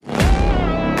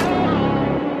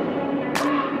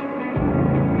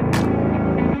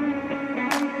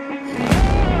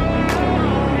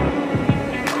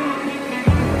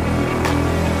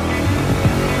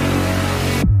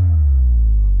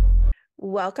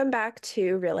Welcome back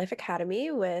to Real Life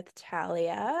Academy with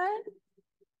Talia.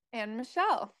 And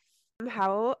Michelle.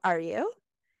 How are you?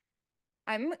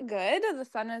 I'm good. The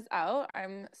sun is out.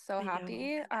 I'm so I know.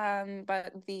 happy.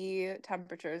 But the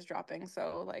temperature is dropping,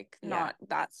 so like Yeah. not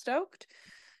that stoked.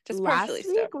 Just partially Last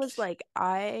week was stoked. like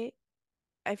I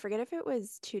forget if it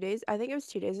was 2 days. I think it was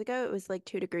 2 days ago. It was like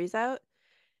 2 degrees out.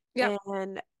 Yep.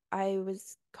 And I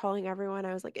was calling everyone.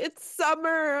 I was like, it's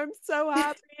summer. I'm so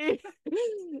happy.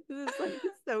 This is like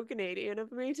so Canadian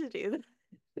of me to do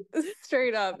that.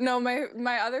 Straight up. No,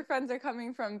 my other friends are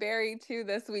coming from Barrie too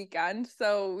this weekend.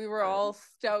 So we were all Fun.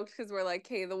 stoked because we're like,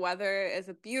 hey, the weather is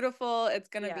beautiful. It's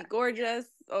gonna be Yeah. gorgeous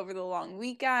over the long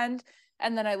weekend.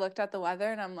 And then I looked at the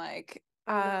weather and I'm like,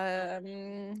 Oh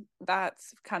no.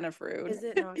 that's kind of rude. Is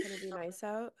it not going to be nice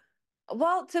out?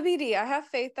 Well, to BD, I have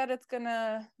faith that it's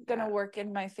gonna Yeah. work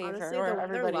in my favor Honestly, the or weather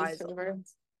everybody's lies. favor.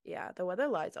 Yeah, the weather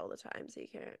lies all the time, so you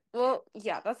can't. Well,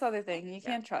 yeah, that's the other thing. You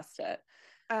Yeah. can't trust it.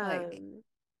 Like, Um,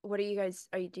 what are you guys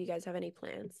do you guys have any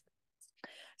plans?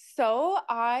 so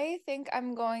I think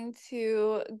I'm going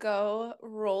to go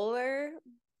roller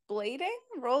blading,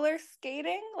 roller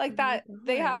skating, Oh like my that.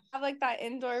 They have gosh. like that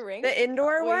indoor rink The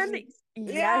indoor where one? you,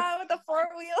 Yes. yeah, with the four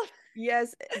wheel.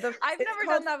 Yes. I've It's never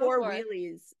done called that Four before.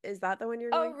 Wheelies. Is that the one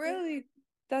you're Oh, going to? really?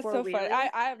 That's Four so funny. Wheelies?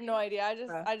 I have no idea.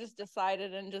 Uh, I just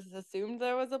decided and just assumed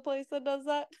there was a place that does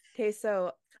that. okay,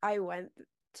 so I went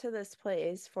to this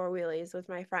place, Four Wheelies, with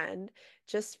my friend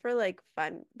just for like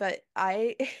fun, but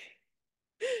I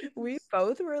we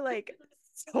both were like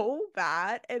so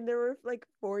bad, and there were like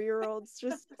 4-year-olds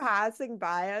just passing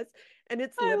by us, and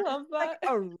it's I literally love like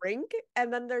that. a rink,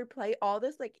 and then they play all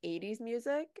this like 80s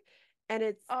music, and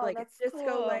it's Oh, like that's disco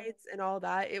cool. lights and all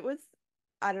that. It was,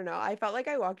 I don't know. I felt like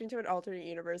I walked into an alternate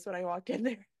universe when I walked in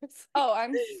there. It's Oh, like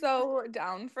I'm so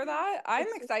down for that. I'm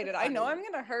it's just the excited. I know I'm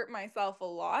funniest. gonna hurt myself a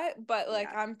lot, but like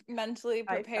Yeah, I'm mentally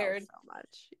I felt prepared so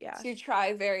much. Yeah, to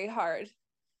try very hard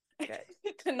good.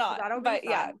 to So not. that'll be But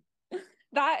yeah, fun.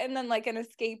 that and then like an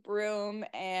escape room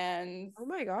and Oh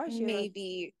my gosh, you have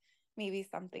maybe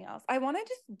something else. I want to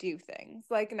just do things.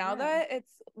 Like now yeah, that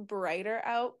it's brighter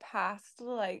out past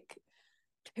like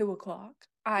 2 o'clock,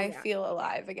 I yeah, feel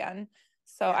alive again.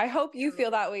 So yeah. I hope you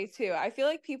feel Totally. that way too. I feel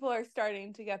like people are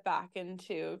starting to get back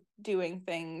into doing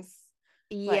things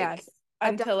like Yes,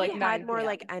 I've until like definitely had 9 more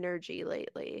like p.m. energy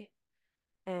lately.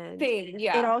 And Same,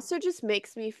 it yeah. also just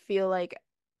makes me feel like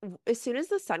as soon as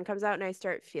the sun comes out and I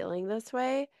start feeling this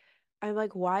way, I'm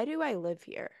like, why do I live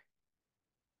here?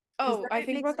 Because Oh, then I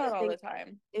think about that all the think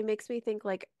time. it makes me think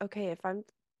like, okay,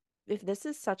 if this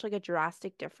is such like a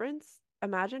drastic difference,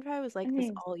 imagine if I was like this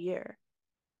Mhm. all year.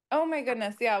 Oh my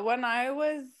goodness. Yeah, when I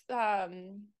was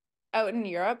out in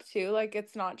Europe too, like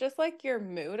it's not just like your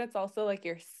mood, it's also like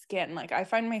your skin. Like I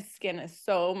find my skin is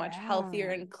so much healthier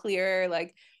Yeah. and clearer.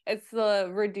 Like it's the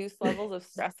reduced levels of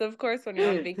stress, of course, when you're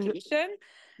on vacation.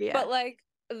 Yeah. But like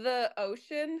the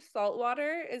ocean, salt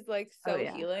water is like Oh so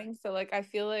yeah. healing. So like I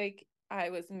feel like I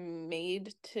was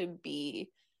made to be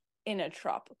in a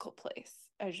tropical place.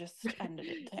 I just ended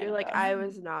in You're like, Canada. I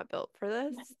was not built for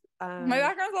this. My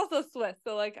background's also Swiss,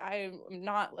 so like I'm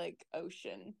not like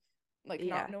ocean, like not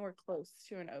Yeah. nowhere close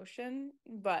to an ocean,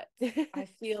 but I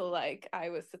feel like I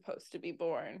was supposed to be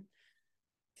born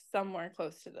somewhere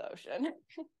close to the ocean.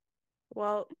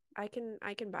 Well, I can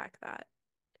back that.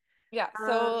 Yeah, Um,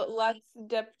 so let's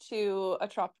dip to a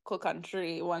tropical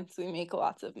country once we make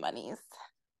lots of monies.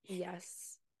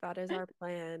 yes, that is our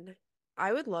plan.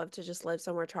 I would love to just live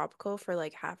somewhere tropical for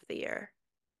like half the year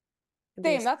and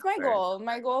be a Same, that's my snowbird. goal.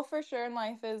 My goal for sure in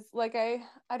life is like I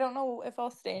don't know if I'll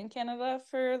stay in Canada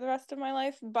for the rest of my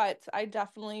life, but I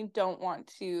definitely don't want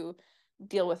to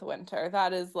deal with winter.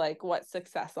 That is like what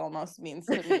success almost means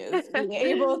to me is being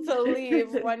able to leave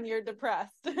when you're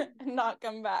depressed and not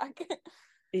come back.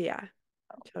 Yeah,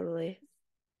 totally.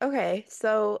 Okay,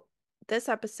 so this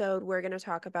episode we're going to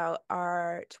talk about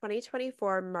our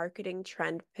 2024 marketing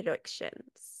trend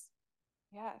predictions.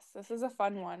 Yes, this is a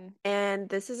fun one. And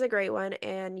this is a great one,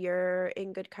 and you're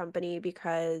in good company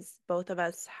because both of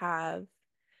us have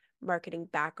marketing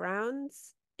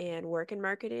backgrounds and work in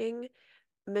marketing.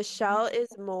 Michelle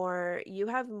is more, you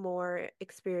have more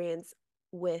experience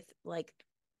with like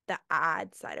the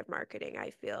ad side of marketing,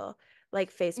 I feel,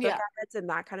 like Facebook Yeah. ads and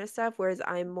that kind of stuff, whereas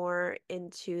I'm more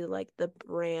into like the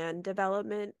brand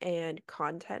development and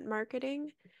content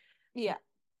marketing. Yeah.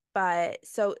 But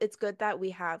so it's good that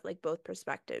we have like both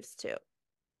perspectives too.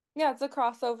 Yeah, it's a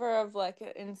crossover of like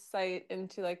insight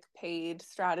into like paid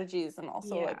strategies and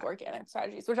also like Yeah, organic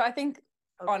strategies, which I think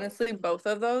totally. honestly both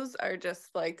of those are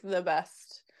just like the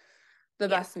Yeah.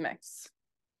 best mix.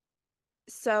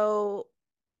 So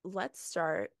let's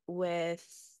start with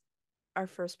our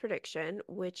first prediction,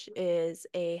 which is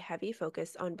a heavy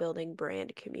focus on building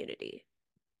brand community.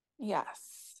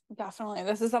 Yes, definitely.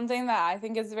 This is something that I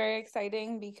think is very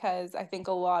exciting because I think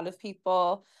a lot of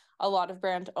people, a lot of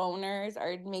brand owners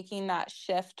are making that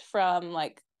shift from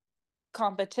like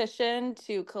competition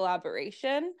to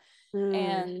collaboration. Mm,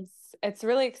 And it's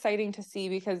really exciting to see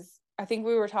because I think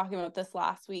we were talking about this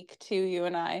last week too, you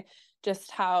and I,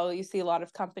 just how you see a lot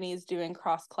of companies doing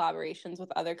cross collaborations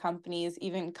with other companies,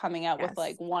 even coming out with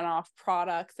like yes, one-off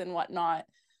products and whatnot,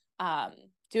 um,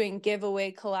 doing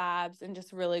giveaway collabs and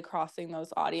just really crossing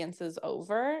those audiences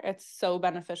over. It's so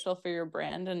beneficial for your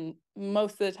brand. And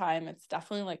most of the time, it's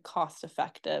definitely like cost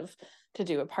effective to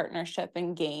do a partnership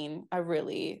and gain a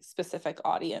really specific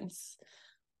audience.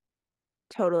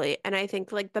 totally. And I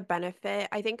think like the benefit,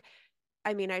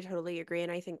 I mean, I totally agree.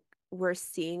 And I think we're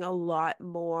seeing a lot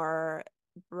more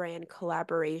brand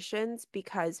collaborations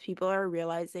because people are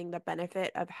realizing the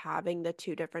benefit of having the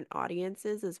two different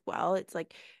audiences as well. It's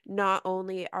like not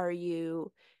only are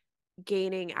you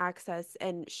gaining access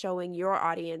and showing your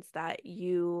audience that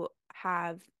you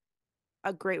have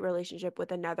a great relationship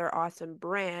with another awesome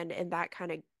brand, and that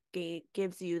kind of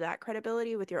gives you that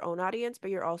credibility with your own audience, but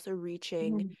you're also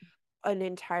reaching Mhm. an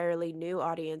entirely new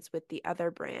audience with the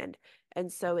other brand.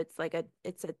 And so it's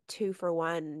a two for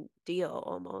one deal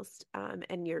almost.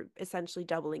 And you're essentially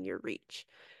doubling your reach.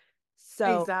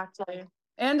 So Exactly.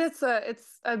 And it's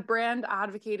a brand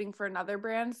advocating for another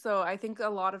brand. So I think a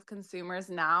lot of consumers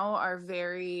now are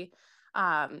very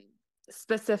um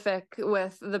specific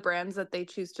with the brands that they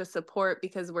choose to support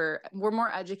because we're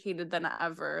more educated than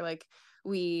ever. Like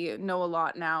we know a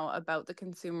lot now about the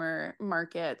consumer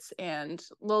markets and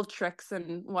little tricks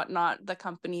and whatnot the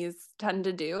companies tend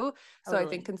to do. So I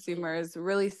think totally. consumers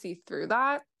really see through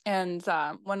that. And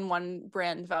when one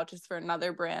brand vouches for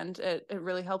another brand, it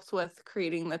really helps with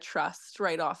creating the trust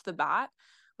right off the bat,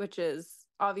 which is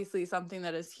obviously something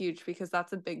that is huge because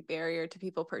that's a big barrier to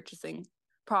people purchasing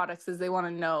products is they want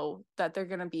to know that they're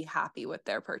going to be happy with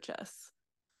their purchase.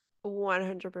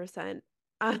 100%.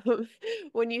 Um,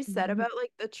 when you said Mhm. about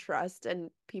like the trust and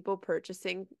people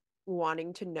purchasing,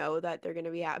 wanting to know that they're going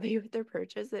to be happy with their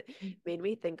purchase, it made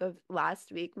me think of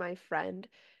last week,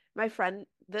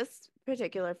 this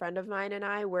particular friend of mine and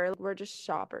I, we're just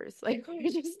shoppers. Like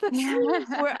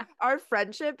we're our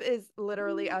friendship is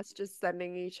literally us just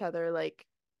sending each other like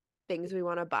things we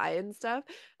want to buy and stuff.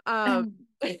 Um,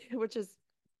 which is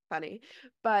funny.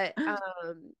 But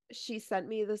she sent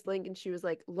me this link and she was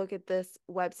like, look at this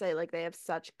website. Like they have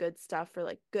such good stuff for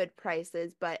like good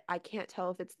prices, but I can't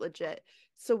tell if it's legit.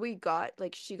 So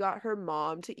she got her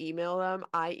mom to email them.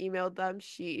 I emailed them.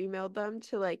 She emailed them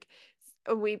to like,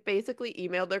 and we basically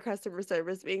emailed their customer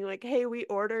service being like, hey, we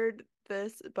ordered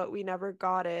this, but we never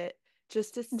got it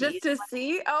just to see. Just to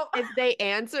see. Oh, If they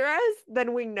answer us,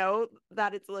 then we know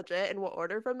that it's legit and we'll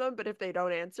order from them. But if they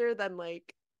don't answer, then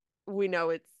like we know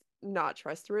it's not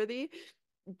trustworthy.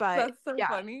 But that's so yeah,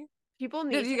 funny. people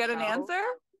Did need you to get an know. answer?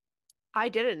 I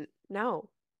didn't know.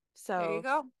 There you So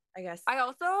go. I guess I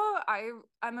also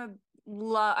I'm a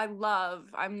love I love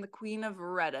I'm the queen of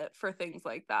Reddit for things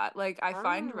like that. Like I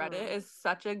find Reddit ah, is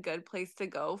such a good place to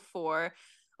go for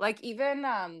like even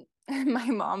my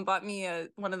mom bought me a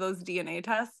one of those DNA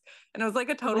tests and it was like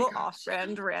a oh my total gosh.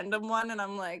 off-brand random one and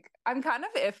I'm like I'm kind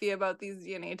of iffy about these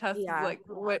DNA tests. Yeah. Like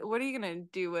what are you gonna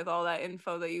do with all that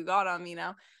info that you got on me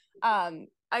now?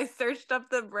 I searched up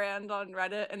the brand on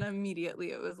Reddit and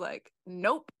immediately it was like,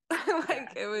 nope. Like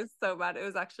Yeah. it was so bad. It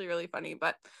was actually really funny,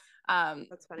 but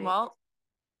That's funny. well,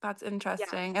 that's Yeah.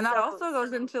 interesting. And that So also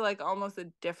goes into like almost a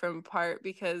different part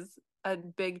because a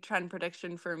big trend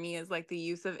prediction for me is like the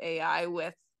use of AI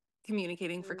with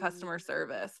communicating for customer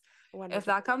service. If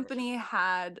that 100%. company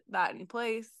had that in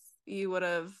place, you would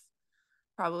have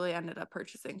probably ended up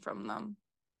purchasing from them.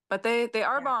 But they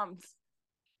are Yeah. bombs.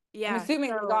 I'm Yeah. assuming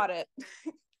you So got it.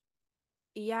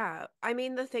 yeah. I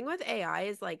mean, the thing with AI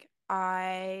is like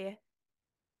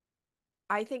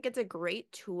I think it's a great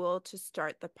tool to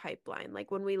start the pipeline.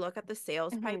 Like when we look at the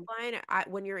sales Mhm. pipeline,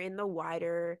 when you're in the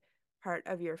wider part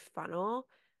of your funnel,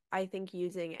 I think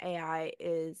using AI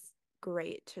is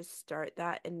great to start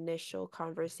that initial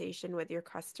conversation with your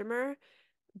customer.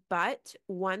 But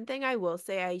one thing I will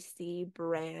say I see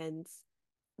brands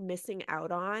missing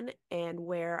out on, and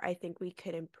where I think we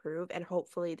could improve, and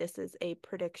hopefully this is a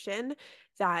prediction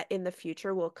that in the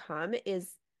future will come,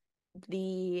 is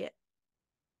the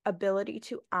ability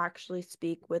to actually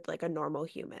speak with like a normal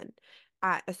human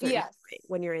at a certain point Yes.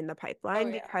 when you're in the Oh pipeline,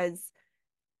 yeah. because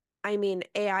I mean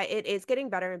AI, it is getting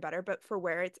better and better, but for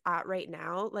where it's at right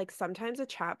now, like sometimes a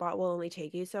chatbot will only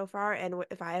take you so far, and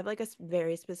if I have like a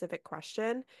very specific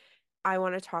question, I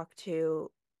want to talk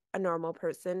to a normal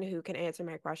person who can answer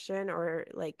my question or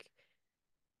like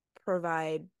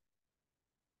provide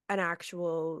an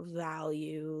actual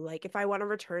value. Like if I want to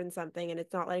return something and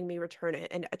it's not letting me return it,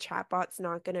 and a chatbot's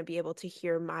not going to be able to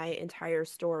hear my entire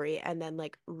story and then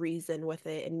like reason with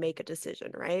it and make a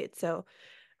decision, right? So,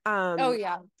 Oh um,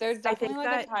 yeah, there's I definitely think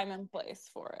like a that, time and place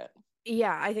for it.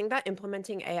 yeah, I think that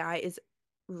implementing AI is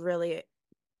really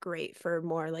great for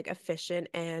more like efficient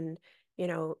and, you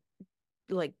know,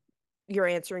 like you're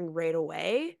answering right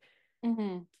away.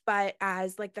 Hmm. But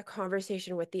as like the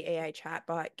conversation with the AI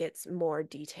chatbot gets more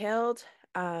detailed,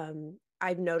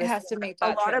 I've It noticed has to make a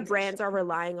that lot of transition. brands are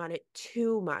relying on it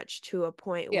too much to a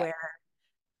point Yeah. where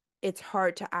it's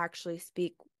hard to actually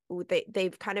speak.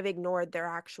 They've kind of ignored their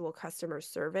actual customer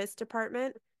service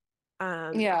department.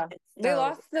 Yeah, And they so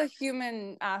lost the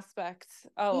human aspect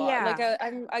a lot. Like yeah,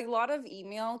 a lot of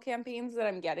email campaigns that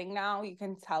I'm getting now, you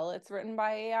can tell it's written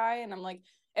by AI, and I'm like,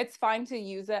 it's fine to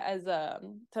use it as a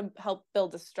to help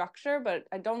build a structure, but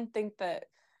I don't think that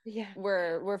yeah,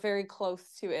 we're very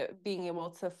close to it being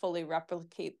able to fully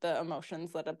replicate the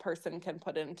emotions that a person can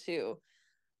put into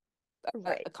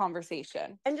right. a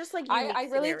conversation. And just like I unique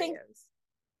really think scenarios.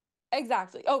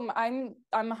 exactly. Oh, I'm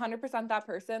 100% that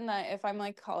person that if I'm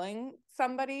like calling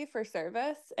somebody for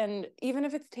service and even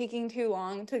if it's taking too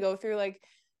long to go through like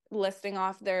listing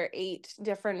off their 8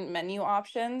 different menu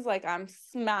options, like I'm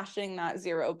smashing that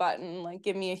zero button, like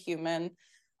give me a human.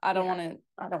 Yeah.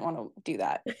 I don't want to do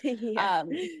that. Yeah.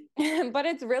 Um but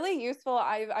it's really useful.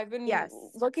 I've been Yes.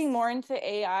 looking more into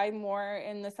AI more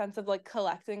in the sense of like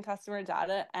collecting customer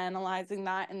data, analyzing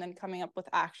that, and then coming up with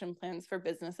action plans for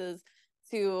businesses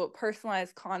to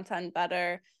personalize content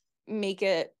better, make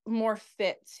it more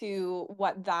fit to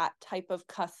what that type of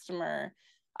customer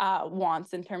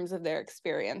wants in terms of their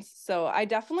experience. So I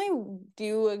definitely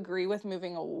do agree with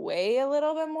moving away a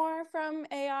little bit more from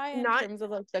AI in Not terms of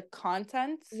like the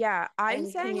content Yeah, I'm and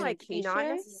saying like not communication.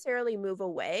 necessarily move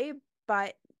away,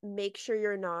 but make sure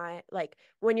you're not like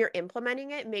when you're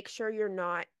implementing it, make sure you're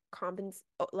not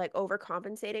like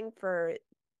overcompensating for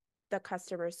the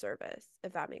customer service,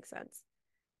 if that makes sense.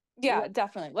 Yeah, Like,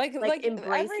 definitely. like Like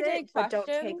embrace everyday it, but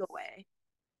don't take questions. away.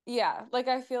 Yeah, like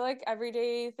I feel like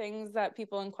everyday things that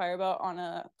people inquire about on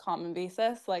a common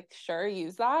basis, like sure,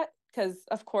 use that because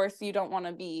of course you don't want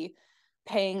to be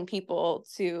paying people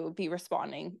to be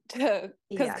responding to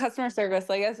because Yes. customer service,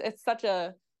 like it's such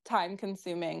a time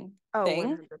consuming Oh,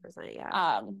 thing. 100%. Yeah.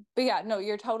 But yeah, no,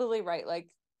 you're totally right.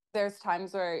 Like there's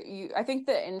times where I think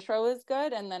the intro is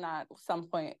good and then at some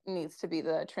point needs to be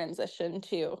the transition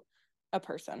to a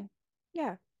person.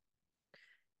 Yeah.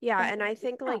 Yeah. But And I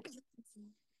think yeah. like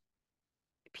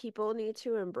people need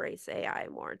to embrace AI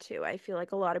more too. I feel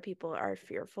like a lot of people are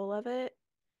fearful of it.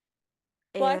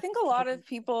 Well, I And think a lot of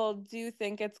people do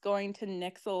think it's going to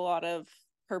nix a lot of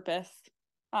purpose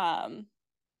um,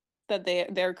 that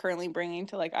they're currently bringing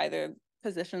to like either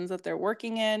positions that they're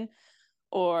working in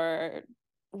or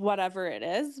whatever it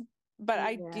is. But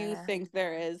I do yeah. think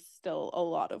there is still a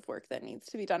lot of work that needs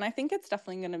to be done. I think it's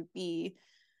definitely going to be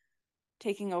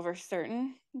taking over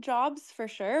certain jobs for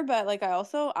sure. But like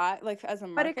I like as a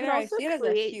But it marketer, could I also see it as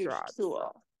a create huge jobs.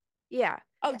 tool. Yeah.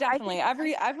 Oh, I definitely. think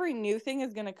Every new thing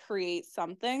is going to create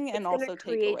something and it's going to also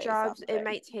take create away jobs. It something.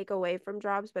 might take away from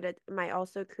jobs, but it might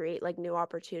also create like new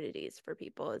opportunities for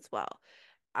people as well.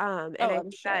 And Oh, I I'm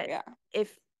think sure. that Yeah.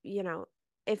 if,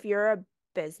 if you're a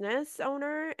business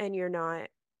owner and you're not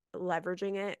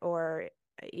leveraging it or,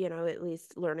 at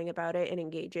least learning about it and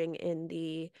engaging in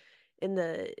the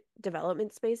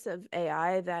development space of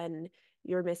AI, then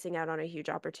you're missing out on a huge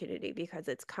opportunity because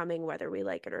it's coming whether we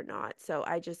like it or not. So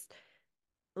I just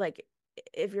like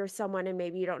if you're someone and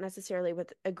maybe you don't necessarily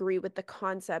agree with the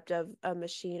concept of a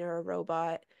machine or a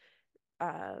robot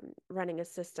running a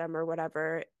system or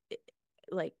whatever,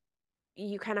 like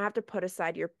you kind of have to put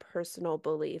aside your personal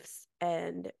beliefs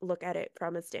and look at it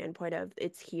from a standpoint of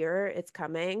it's here, it's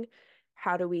coming.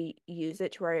 How do we use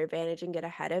it to our advantage and get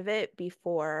ahead of it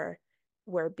before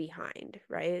we're behind,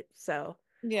 right? So,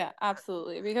 Yeah,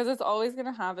 absolutely. Because it's always going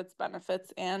to have its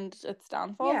benefits and its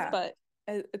downfalls, yeah, but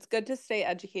it's good to stay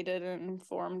educated and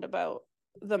informed about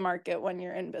the market when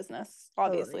you're in business,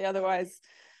 totally. obviously. Otherwise,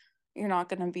 you're not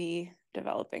going to be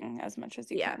developing as much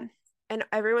as you Yeah. can. And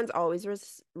everyone's always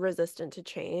resistant to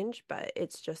change, but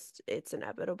it's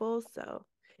inevitable. So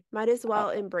might as Oh, well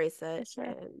embrace for it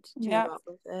sure. and do Yeah. well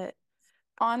with it.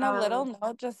 On a little Um,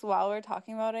 note, just while we're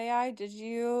talking about AI, did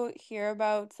you hear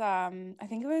about I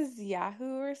think it was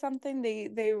Yahoo or something?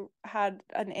 They had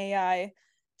an AI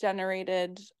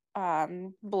generated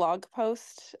blog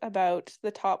post about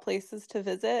the top places to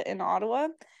visit in Ottawa.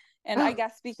 And I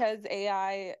guess because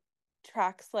AI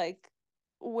tracks like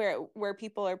where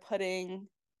people are putting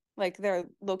like their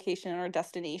location or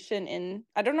destination in.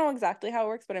 I don't know exactly how it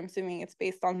works, but I'm assuming it's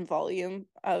based on volume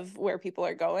of where people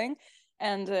are going.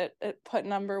 And it put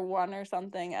number one or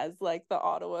something as like the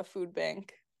Ottawa Food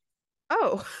Bank.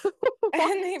 Oh,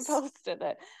 And they posted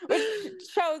it, which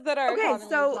shows that our okay,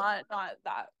 economy is so not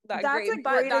that that's great, a but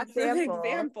great that's an example.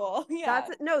 example. Yeah.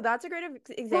 That's a great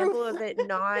Proof. example of it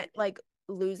not like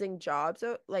losing jobs.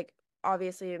 So, like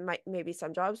obviously it might maybe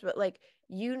some jobs, but like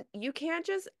you can't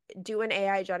just do an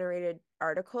AI generated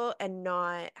article and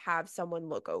not have someone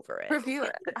look over it. Review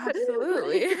it.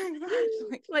 Absolutely. Like,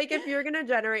 Exactly. like if you're gonna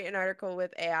generate an article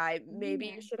with AI, maybe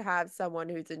you Mhm. should have someone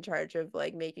who's in charge of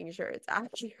like making sure it's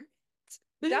accurate.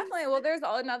 Definitely. Well, there's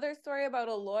another story about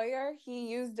a lawyer. He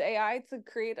used AI to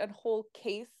create a whole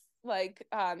case. Like,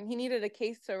 he needed a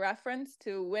case to reference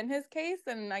to win his case,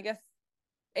 and I guess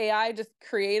AI just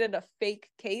created a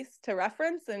fake case to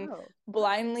reference and Oh,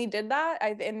 blindly did that.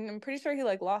 And I'm pretty sure he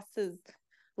like lost his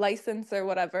license or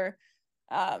whatever.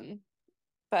 Um,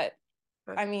 but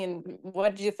I mean,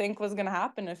 what do you think was going to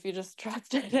happen if you just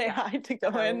trusted yeah, AI to go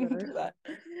in and do literally. that?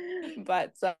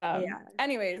 But Yeah.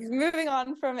 anyways, moving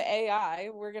on from AI,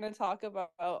 we're going to talk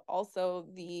about also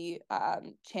the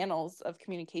channels of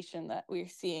communication that we're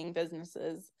seeing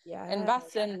businesses Yeah.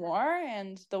 invest in more.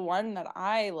 And the one that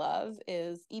I love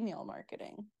is email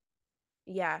marketing.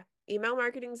 Yeah. Email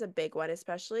marketing is a big one,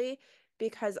 especially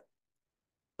because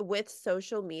with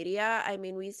social media, I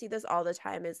mean, we see this all the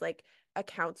time is like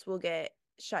accounts will get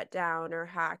shut down or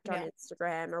hacked on Yeah.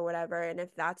 Instagram or whatever. And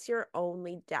if that's your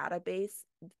only database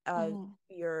of Mhm.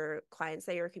 your clients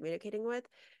that you're communicating with,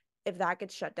 if that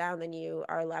gets shut down, then you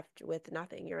are left with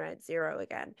nothing. You're at zero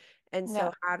again. And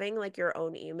so Yeah. having like your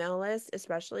own email list,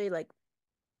 especially like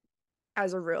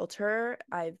as a realtor,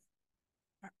 I've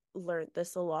learned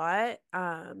this a lot.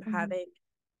 Mhm. Having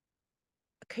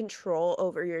control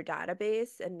over your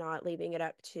database and not leaving it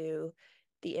up to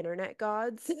the internet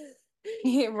gods.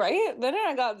 Yeah, right? The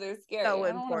internet gods are scary. So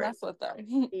I don't want to important. mess with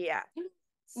them. Yeah,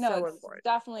 No, so it's important.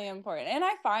 definitely important. And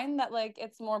I find that like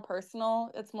it's more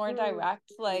personal, it's more direct.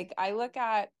 Mhm. Like I look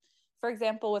at, for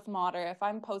example, with Modder, if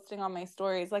I'm posting on my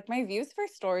stories, like my views for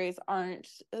stories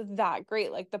aren't that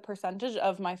great. Like the percentage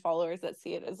of my followers that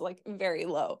see it is like very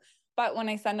low. But when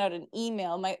I send out an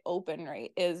email, my open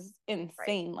rate is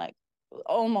Right. insane. Like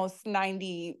almost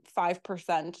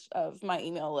 95% of my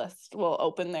email list will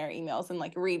open their emails and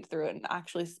like read through it and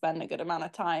actually spend a good amount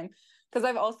of time because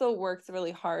I've also worked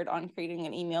really hard on creating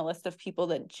an email list of people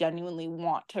that genuinely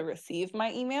want to receive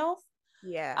my emails.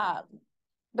 Yeah. Um,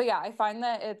 but yeah, I find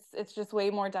that it's just way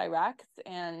more direct,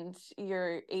 and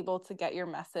you're able to get your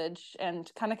message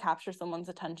and kind of capture someone's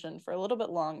attention for a little bit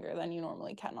longer than you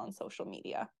normally can on social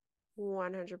media.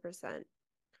 100%.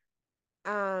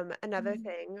 Another Mhm.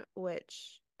 thing,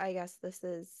 which I guess this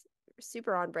is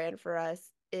super on brand for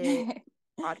us, is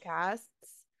podcasts.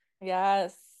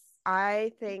 Yes.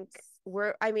 I think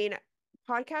I mean,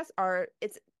 podcasts are,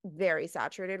 it's very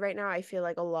saturated right now. I feel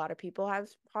like a lot of people have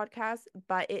podcasts,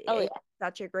 but it Oh is yeah.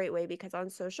 such a great way because on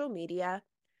social media,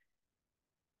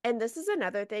 and this is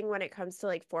another thing when it comes to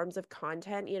like forms of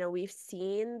content, we've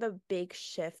seen the big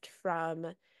shift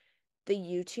from the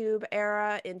YouTube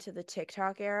era into the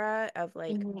TikTok era of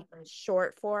like Mhm.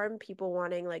 short form, people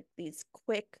wanting like these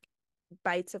quick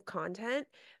bites of content.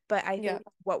 But I Yeah. think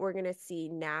what we're gonna see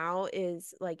now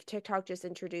is like TikTok just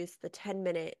introduced the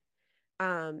 10-minute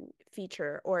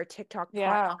feature or TikTok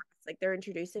podcast. Yeah. Like they're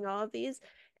introducing all of these.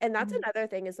 And that's Mhm. another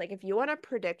thing is like if you want to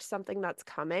predict something that's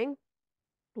coming,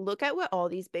 look at what all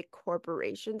these big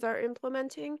corporations are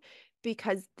implementing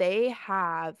because they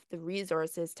have the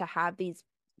resources to have these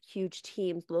huge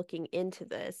teams looking into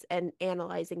this and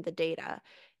analyzing the data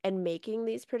and making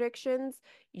these predictions,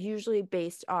 usually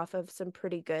based off of some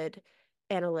pretty good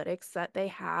analytics that they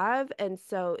have. And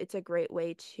so it's a great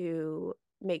way to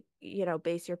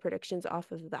base your predictions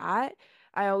off of that.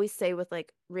 I always say with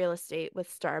like real estate with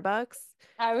Starbucks,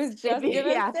 I was if just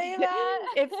gonna yeah, say that.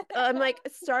 if I'm like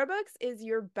Starbucks is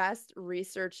your best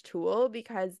research tool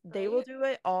because they will Right? do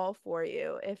it all for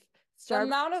you. If The Starbucks,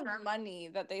 amount of money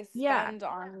that they yeah, spend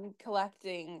on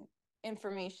collecting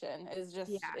information is just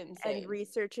yeah, and insane.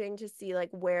 researching to see like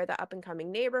where the up and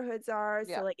coming neighborhoods are. So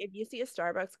Yeah, like if you see a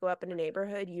Starbucks go up in a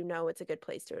neighborhood, it's a good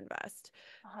place to invest.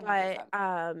 But 100%.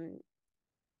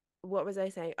 what was I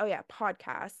saying? Oh yeah,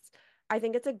 podcasts. I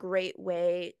think it's a great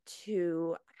way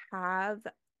to have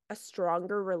a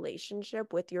stronger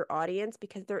relationship with your audience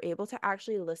because they're able to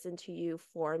actually listen to you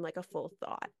form like a full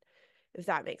thought, if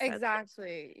that makes sense.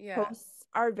 Exactly. Yeah. Posts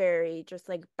are very just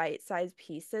like bite-sized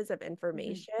pieces of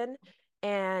Mhm. information,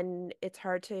 and it's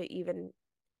hard to even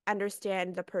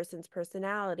understand the person's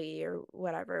personality or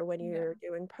whatever when Yeah. you're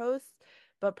doing posts.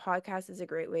 But podcast is a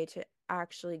great way to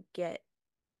actually get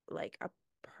like a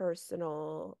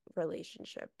personal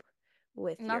relationship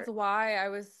with And your, that's why I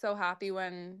was so happy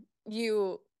when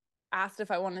you asked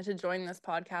if I wanted to join this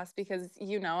podcast because,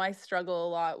 I struggle a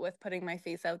lot with putting my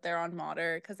face out there on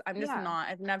Modder because I'm just yeah. not,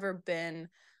 I've never been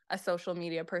a social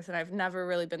media person. I've never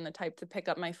really been the type to pick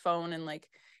up my phone and like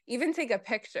even take a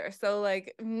picture. So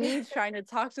like me trying to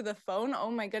talk to the phone,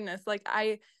 oh my goodness, like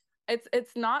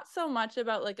it's not so much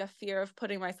about like a fear of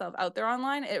putting myself out there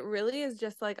online. It really is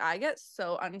just like I get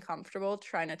so uncomfortable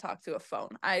trying to talk to a phone.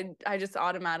 I just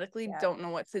automatically Yeah, don't know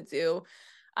what to do.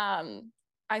 Um,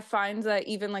 I find that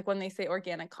even like when they say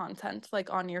organic content,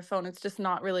 like on your phone, it's just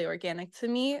not really organic to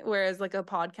me. Whereas like a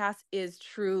podcast is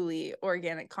truly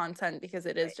organic content because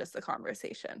it is right. just a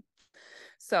conversation.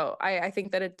 So I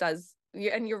think that it does,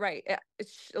 and you're right,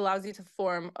 it allows you to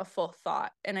form a full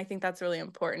thought. And I think that's really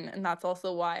important. And that's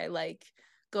also why I like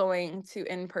going to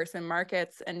in-person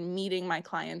markets and meeting my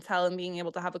clientele and being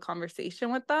able to have a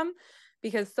conversation with them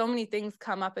because so many things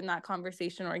come up in that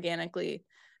conversation organically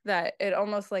that it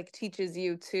almost like teaches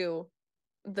you to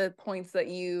the points that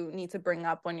you need to bring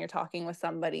up when you're talking with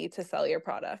somebody to sell your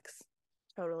products.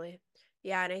 Totally.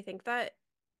 Yeah, and I think that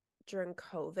during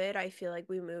COVID, I feel like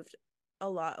we moved a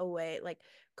lot away. Like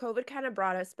COVID kind of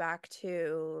brought us back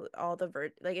to all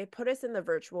the like it put us in the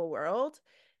virtual world.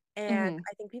 And Mm-hmm.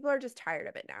 I think people are just tired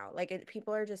of it now. Like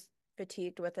people are just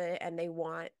fatigued with it and they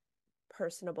want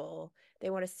personable. They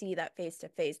want to see that face to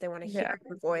face. They want to hear Yeah.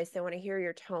 your voice. They want to hear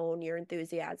your tone, your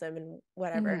enthusiasm, and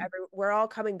whatever. Mm-hmm. We're all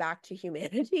coming back to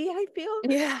humanity, I feel.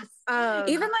 Yes.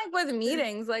 Even Um, like with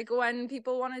meetings, like when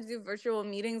people want to do virtual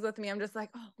meetings with me, I'm just like,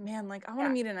 oh man, like I want to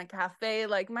yeah, meet in a cafe.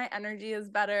 Like my energy is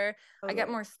better. I get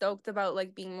totally. more stoked about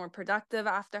like being more productive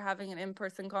after having an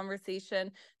in-person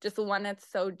conversation. Just when it's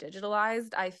so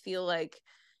digitalized, I feel like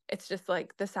it's just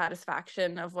like the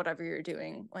satisfaction of whatever you're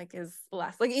doing like is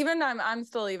less. Like even I'm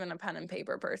still even a pen and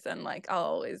paper person. Like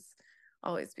I'll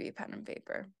always be pen and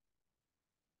paper.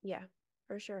 Yeah,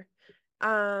 for sure.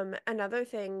 Another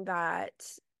thing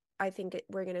that I think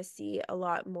we're gonna see a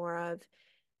lot more of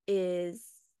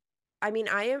is, I mean,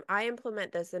 I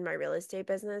implement this in my real estate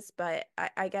business, but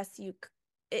I guess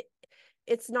it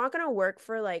it's not gonna work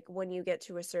for like when you get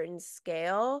to a certain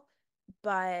scale,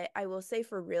 but I will say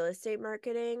for real estate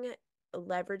marketing,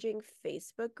 leveraging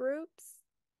Facebook groups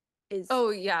is Oh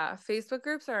yeah, Facebook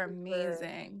groups are super,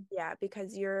 amazing. yeah,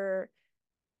 because you're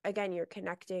again, you're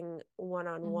connecting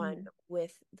one-on-one Mhm.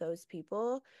 with those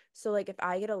people. So like if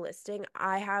I get a listing,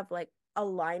 I have like a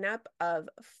lineup of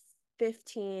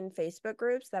 15 Facebook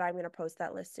groups that I'm going to post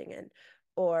that listing in. Yeah.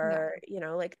 Or,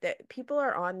 like the people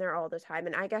are on there all the time.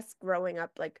 And I guess growing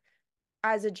up like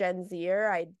as a Gen Zer,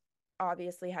 I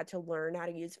obviously had to learn how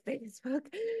to use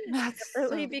Facebook That's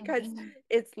differently so because funny.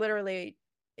 it's literally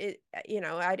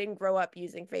I didn't grow up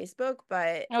using Facebook,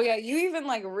 but Oh yeah, you even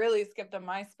like really skipped a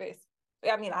MySpace.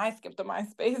 I mean, I skipped a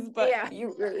MySpace, but yeah.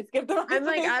 you really skipped a I'm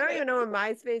like, I MySpace don't phase. even know what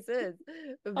MySpace is.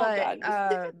 Oh But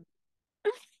God.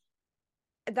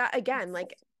 that again,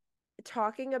 like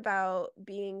talking about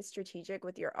being strategic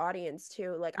with your audience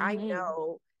too. Like I Hmm.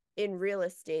 know in real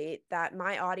estate that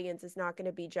my audience is not going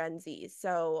to be Gen Z.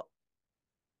 So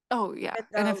Oh yeah. even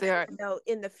And if though, they are,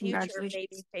 in the future, maybe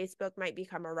congratulations. Facebook might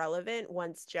become irrelevant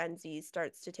once Gen Z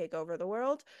starts to take over the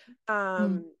world.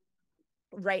 Mm.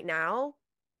 Right now,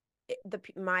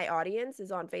 my audience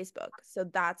is on Facebook. So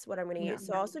that's what I'm going to Yeah. use.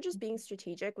 So also just being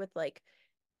strategic with like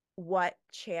what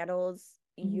channels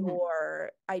Mhm.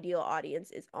 your ideal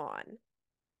audience is on.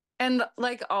 And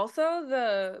like also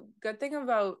the good thing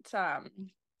about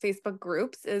Facebook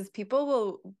groups is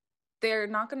they're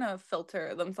not gonna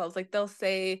filter themselves. Like they'll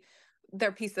say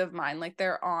their peace of mind, like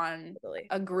they're on Totally.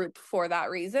 a group for that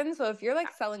reason. So if you're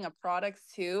like selling a product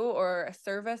too or a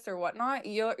service or whatnot,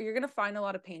 you're gonna find a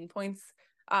lot of pain points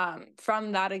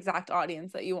from that exact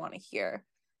audience that you want to hear.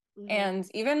 Hmm. And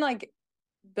even like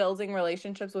building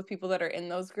relationships with people that are in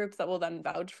those groups that will then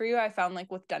vouch for you. I found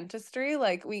like with dentistry,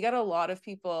 like we get a lot of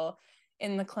people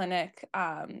in the clinic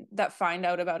that find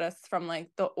out about us from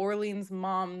like the Orleans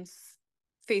Moms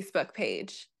Facebook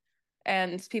page.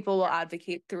 And people will Yeah.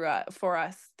 advocate for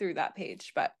us through that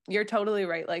page. But you're totally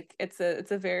right. Like it's a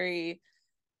very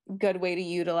good way to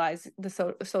utilize the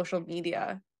social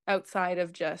media outside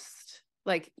of just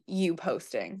like you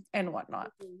posting and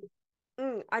whatnot.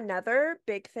 Mhm. Another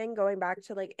big thing going back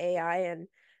to like AI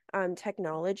and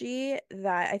technology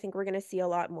that I think we're going to see a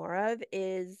lot more of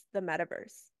is the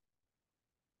metaverse.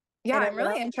 Yeah, And I'm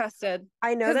really interested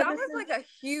I know because that that this was is, like a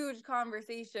huge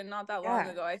conversation not that long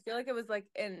yeah, ago. I feel like it was like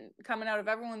in coming out of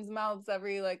everyone's mouths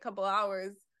every like couple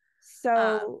hours.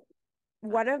 Um, So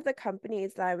one of the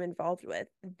companies that I'm involved with,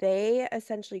 they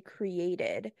essentially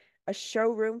created a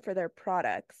showroom for their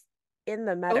products in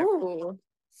the metaverse. oh,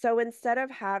 So instead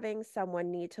of having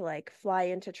someone need to like fly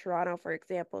into Toronto, for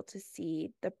example, to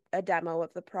see a demo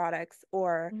of the products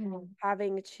or Mhm.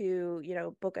 having to,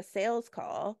 book a sales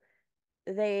call,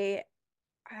 they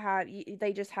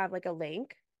they just have like a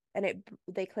link and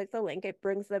they click the link, it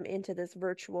brings them into this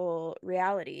virtual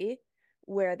reality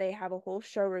where they have a whole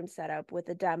showroom set up with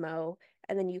a demo,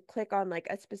 and then you click on like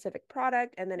a specific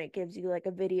product and then it gives you like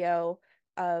a video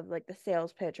of like the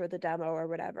sales pitch or the demo or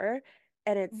whatever.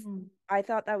 And Mhm. I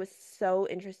thought that was so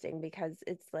interesting because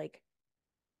it's like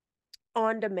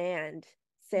on demand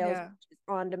sales, Yeah.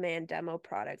 on demand demo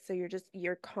products. So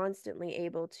you're constantly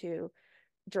able to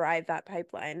drive that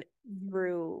pipeline Mhm.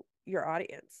 through your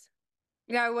audience.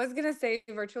 Yeah, I was gonna say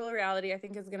virtual reality, I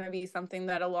think is gonna be something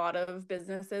that a lot of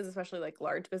businesses, especially like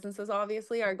large businesses,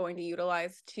 obviously, are going to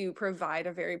utilize to provide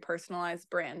a very personalized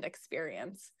brand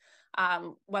experience.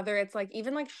 Whether it's like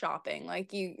even like shopping,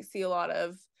 like you see a lot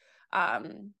of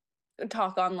um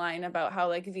talk online about how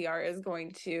like VR is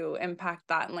going to impact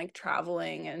that and like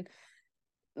traveling and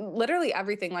literally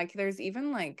everything. Like there's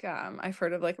even like I've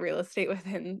heard of like real estate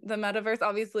within the metaverse.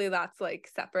 Obviously that's like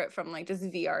separate from like just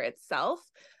VR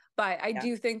itself, but I Yeah.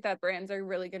 do think that brands are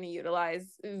really going to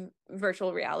utilize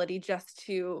virtual reality just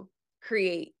to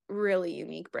create really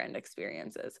unique brand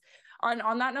experiences.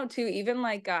 On that note too, even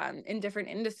like in different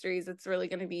industries it's really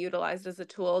going to be utilized as a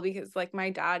tool, because like my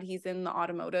dad, he's in the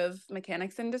automotive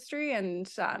mechanics industry, and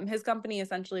his company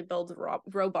essentially builds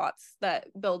robots that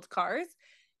build cars,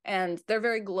 and they're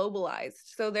very globalized.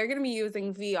 So they're going to be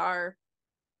using VR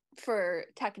for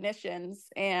technicians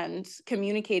and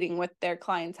communicating with their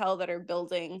clientele that are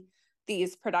building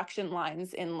these production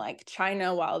lines in like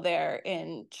China while they're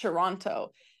in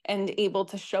Toronto, and able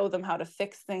to show them how to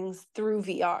fix things through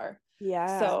VR.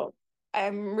 Yeah. So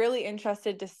I'm really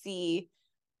interested to see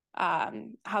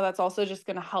how that's also just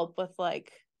going to help with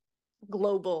like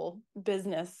global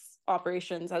business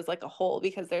operations as like a whole,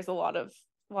 because there's a lot of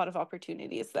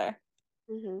opportunities there.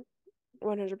 Mm-hmm.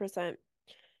 100%.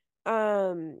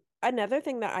 Another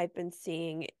thing that I've been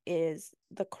seeing is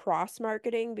the cross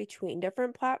marketing between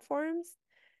different platforms.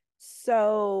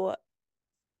 So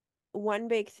one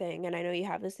big thing, and I know you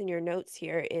have this in your notes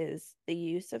here, is the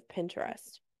use of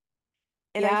Pinterest.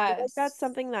 And I feel like that's Yes.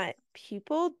 something that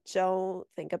people don't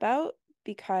think about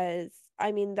because,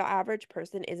 I mean, the average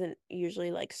person isn't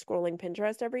usually like scrolling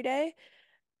Pinterest every day.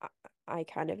 I, I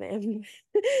kind of am.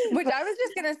 Which But I was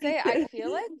just gonna say, I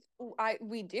feel like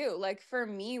we do. Like for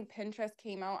me, Pinterest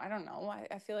came out, I don't know.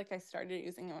 I feel like I started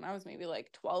using it when I was maybe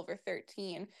like 12 or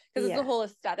 13, because it's the yeah. whole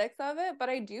aesthetics of it. But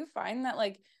I do find that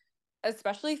like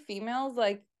especially females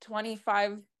like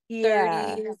 25,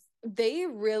 Yeah. 30, they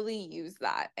really use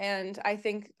that. And I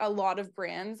think a lot of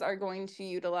brands are going to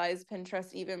utilize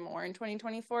Pinterest even more in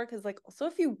 2024, because like also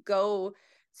if you go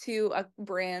to a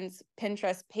brand's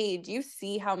Pinterest page, you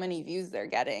see how many views they're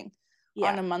getting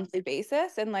on Yeah. a monthly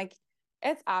basis, and like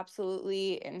it's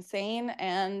absolutely insane.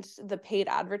 And the paid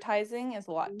advertising is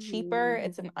a lot cheaper. Mhm.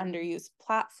 It's an underused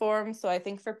platform. So I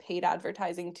think for paid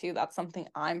advertising too, that's something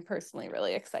I'm personally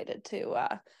really excited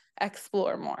to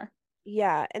explore more.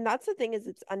 Yeah, and that's the thing is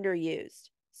it's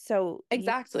underused. So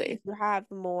Exactly. you have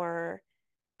more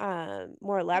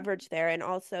leverage there, and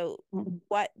also Mhm.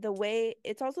 what the way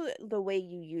it's also the way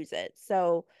you use it.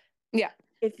 So Yeah.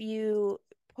 if you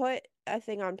put a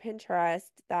thing on Pinterest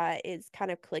that is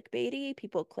kind of clickbaity,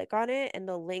 people click on it and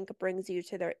the link brings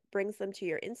them to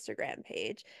your Instagram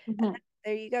page. And Mhm.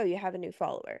 there you go, you have a new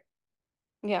follower.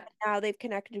 Yeah. Now they've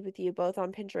connected with you both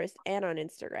on Pinterest and on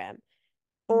Instagram.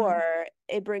 Mhm. Or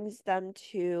it brings them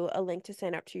to a link to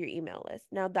sign up to your email list.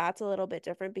 Now that's a little bit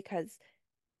different because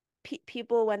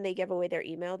people, when they give away their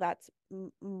email, that's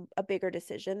a bigger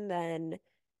decision than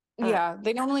uh, Yeah.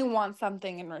 They normally want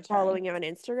something in return. following you on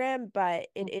Instagram, but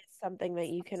it is something that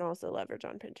you can also leverage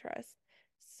on Pinterest.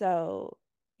 So,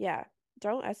 yeah,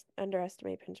 don't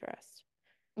underestimate Pinterest.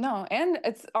 No, and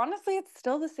it's honestly it's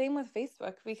still the same with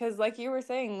Facebook, because like you were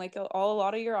saying, like a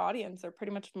lot of your audience, or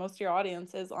pretty much most of your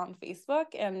audience, is on Facebook,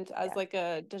 and as Yeah. like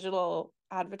a digital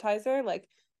advertiser, like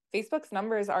Facebook's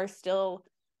numbers are still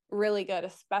really good,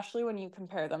 especially when you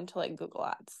compare them to like Google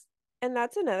Ads. And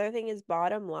that's another thing is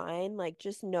bottom line, like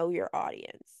just know your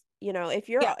audience. If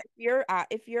you're Yeah.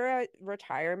 if you're a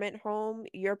retirement home,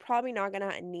 you're probably not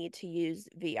gonna need to use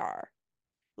VR.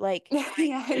 Like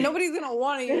Yeah, nobody's gonna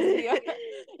want to use VR.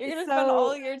 You're gonna spend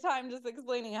all so your time just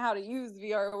explaining how to use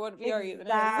VR or what VR even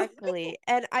is. exactly.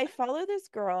 And I follow this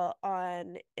girl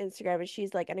on Instagram and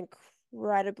she's like an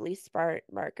incredibly smart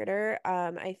marketer.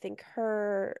 I think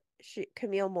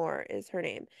Camille Moore is her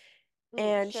name. Ooh,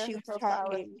 And share she her was profile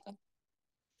with talking, me.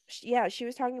 yeah, she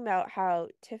was talking about how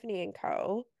Tiffany and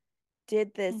Co.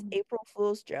 did this Mhm. April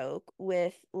Fool's joke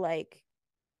with like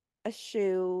a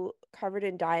shoe covered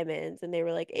in diamonds, and they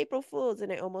were like April Fools,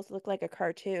 and it almost looked like a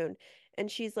cartoon.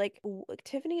 And she's like,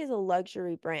 Tiffany is a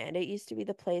luxury brand. It used to be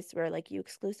the place where like you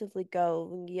exclusively go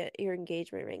and get your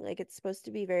engagement ring. Like it's supposed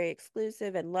to be very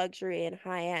exclusive and luxury and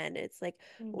high end. It's like,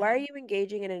 why are Yeah. you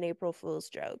engaging in an April Fool's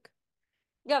joke?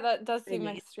 Yeah, that does What I seem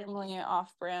mean. extremely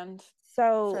off-brand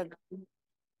So for them.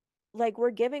 like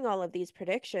we're giving all of these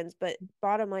predictions, but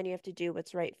bottom line, you have to do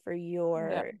what's right for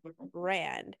Yeah. your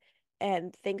brand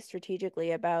and think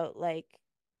strategically about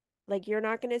like you're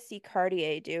not going to see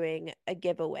Cartier doing a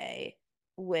giveaway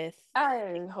with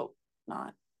I hope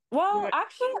not. you Well, know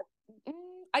actually,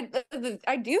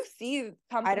 I do see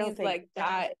I don't companies think like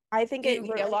that I think it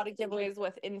do a lot of giveaways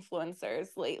with influencers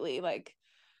lately, like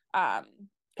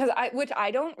because which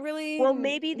I don't really well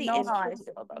maybe know how I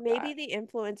feel about maybe that. the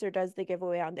influencer does the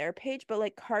giveaway on their page, but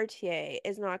like Cartier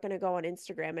is not going to go on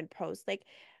Instagram and post like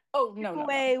Oh, no, no,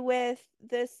 no. giveaway with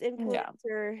this Yeah.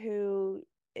 influencer who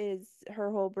is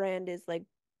her whole brand is like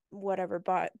whatever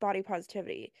body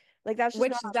positivity. Like that's just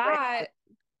Which not a brand.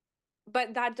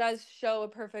 but that does show a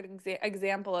perfect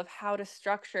example of how to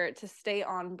structure it to stay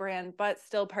on brand, but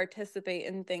still participate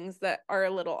in things that are a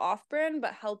little off brand,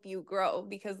 but help you grow.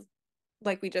 Because,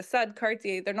 like we just said,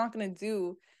 Cartier, they're not going to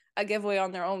do a giveaway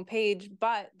on their own page,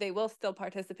 but they will still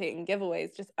participate in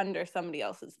giveaways just under somebody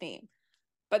else's name.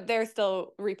 But they're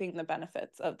still reaping the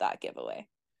benefits of that giveaway.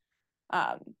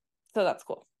 Um, so that's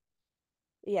cool.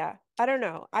 Yeah, I don't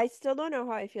know. I still don't know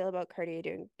how I feel about Cartier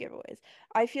doing giveaways.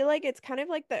 I feel like it's kind of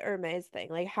like the Hermes thing.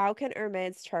 Like, how can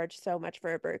Hermes charge so much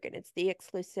for a Birkin? It's the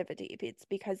exclusivity. It's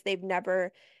because they've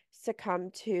never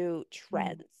succumbed to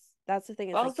Mm. trends. That's the thing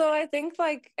is like, Also, I think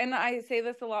like, and I say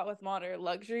this a lot with modern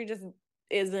luxury, just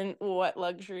isn't what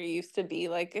luxury used to be.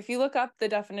 Like, if you look up the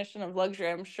definition of luxury,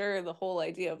 I'm sure the whole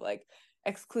idea of like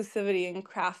exclusivity and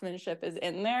craftsmanship is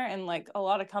in there. And like a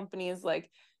lot of companies,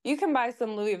 like you can buy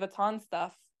some Louis Vuitton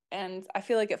stuff, and I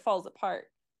feel like it falls apart.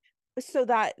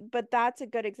 but that's a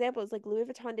good example. It's like Louis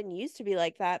Vuitton didn't used to be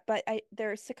like that, but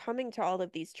they're succumbing to all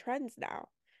of these trends now.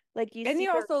 Like you And see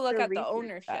you also look their at the recent stuff.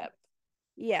 ownership.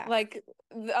 Yeah. Like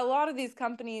a lot of these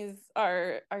companies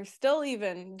are still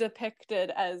even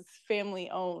depicted as family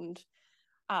owned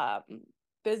um,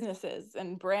 businesses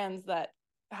and brands that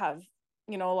have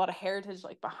a lot of heritage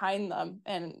like behind them,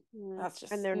 and Mm. that's And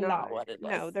just they're not not. what it is.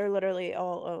 No, they're literally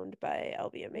all owned by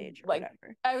LVMH or Like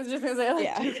whatever. I was just gonna say like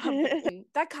Yeah. two companies.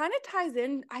 That kind of ties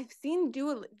in. I've seen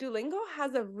Duolingo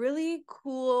has a really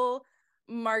cool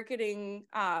marketing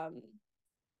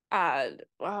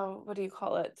wow, what do you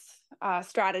call it,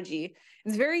 strategy.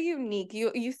 It's very unique.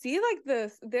 You see like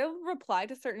this, they'll reply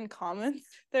to certain comments.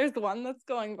 There's one that's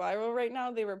going viral right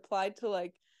now. They replied to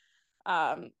like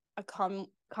a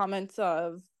comment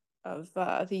of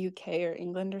the UK or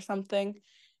England or something,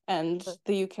 and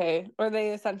the UK, or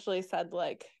they essentially said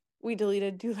like we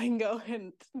deleted Duolingo,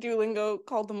 and Duolingo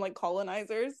called them like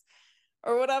colonizers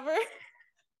or whatever,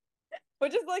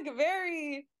 which is like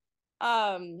very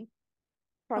um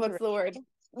what's the word? Controversial.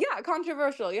 Yeah,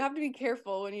 controversial. You have to be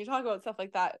careful when you talk about stuff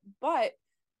like that. But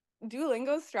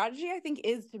Duolingo's strategy, I think,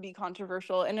 is to be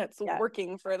controversial, and it's Yeah.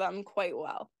 working for them quite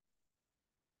well.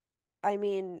 I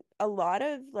mean, a lot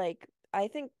of like, I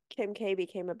think Kim K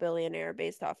became a billionaire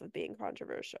based off of being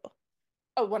controversial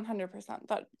Oh, 100%.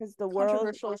 That because the world,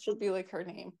 controversial should be like her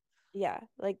name. yeah,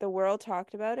 like the world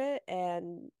talked about it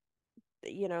and,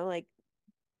 like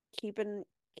keeping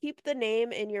keep the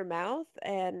name in your mouth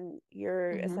and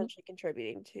you're Hmm. essentially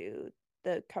contributing to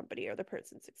the company or the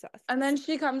person's success. And then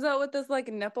she comes out with this like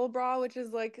nipple bra, which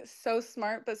is like so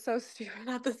smart but so stupid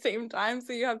at the same time.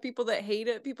 So you have people that hate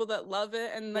it, people that love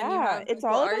it, and then you Yeah, have it's people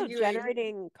all about arguing.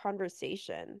 generating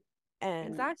conversation and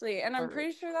Exactly. And I'm art.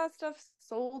 pretty sure that stuff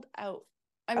sold out.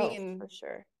 I Oh, mean, for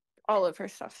sure. all of her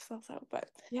stuff sells out. But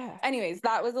Yeah. anyways,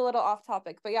 that was a little off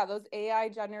topic. But yeah, those AI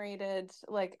generated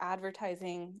like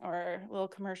advertising or little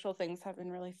commercial things have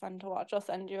been really fun to watch. I'll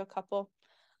send you a couple.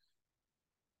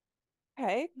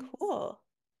 Okay, cool.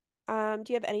 Do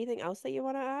you have anything else that you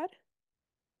want to add?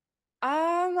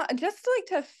 Just like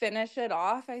to finish it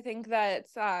off, I think that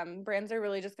brands are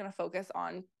really just going to focus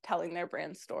on telling their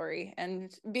brand story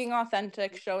and being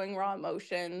authentic, showing raw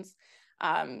emotions,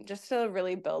 just to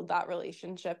really build that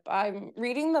relationship. I'm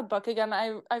reading the book again.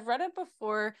 I've read it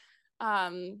before.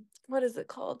 What is it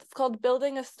called? It's called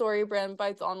Building a Story Brand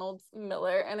by Donald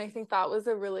Miller, and I think that was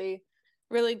a really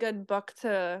really good book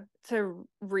to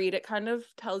read. It kind of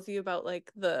tells you about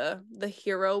like the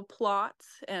hero plot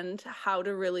and how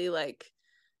to really like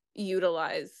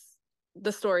utilize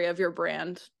the story of your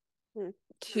brand Hmm.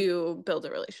 to build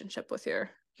a relationship with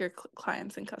your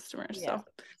clients and customers. Yeah, So,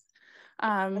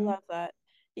 I um, love that.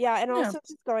 Yeah, and yeah, also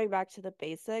just going back to the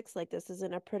basics, like this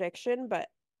isn't a prediction, but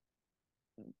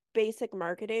basic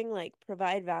marketing, like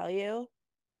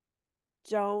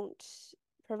don't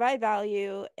provide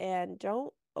value and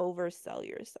don't oversell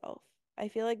yourself. I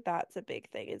feel like that's a big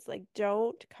thing. Is like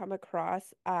don't come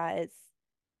across as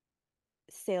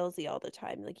salesy all the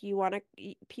time. Like you want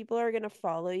to, people are going to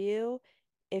follow you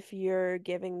if you're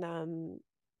giving them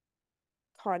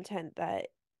content that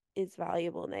is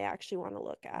valuable and they actually want to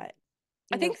look at.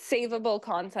 I You know, think savable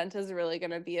content is really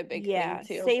going to be a big thing yeah,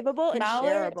 too. savable and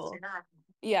Mallory, shareable.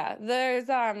 yeah, there's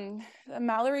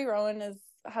Mallory Rowan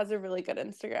has a really good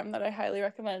Instagram that I highly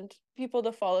recommend people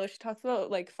to follow. She talks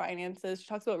about like finances, she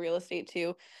talks about real estate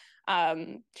too.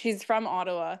 She's from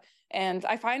Ottawa, and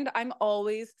I find I'm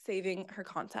always saving her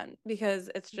content because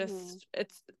Hmm.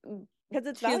 it's Because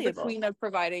it's she's the valuable. queen of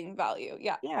providing value.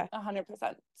 Yeah, Yeah,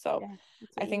 100%. So yeah,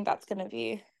 that's I what you think need. that's going to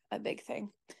be a big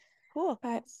thing. Cool.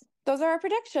 But those are our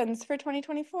predictions for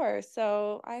 2024.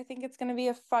 So I think it's going to be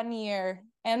a fun year.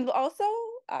 And also,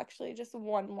 actually, just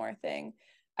one more thing.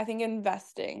 I think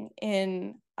investing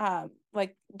in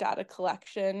like data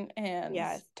collection and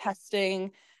Yes,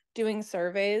 testing, doing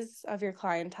surveys of your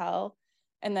clientele,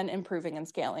 and then improving and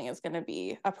scaling is going to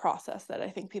be a process that I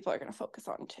think people are going to focus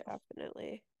on too.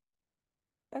 definitely.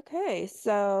 Okay,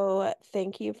 so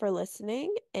thank you for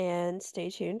listening and stay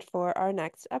tuned for our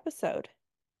next episode.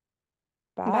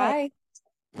 Bye. Bye.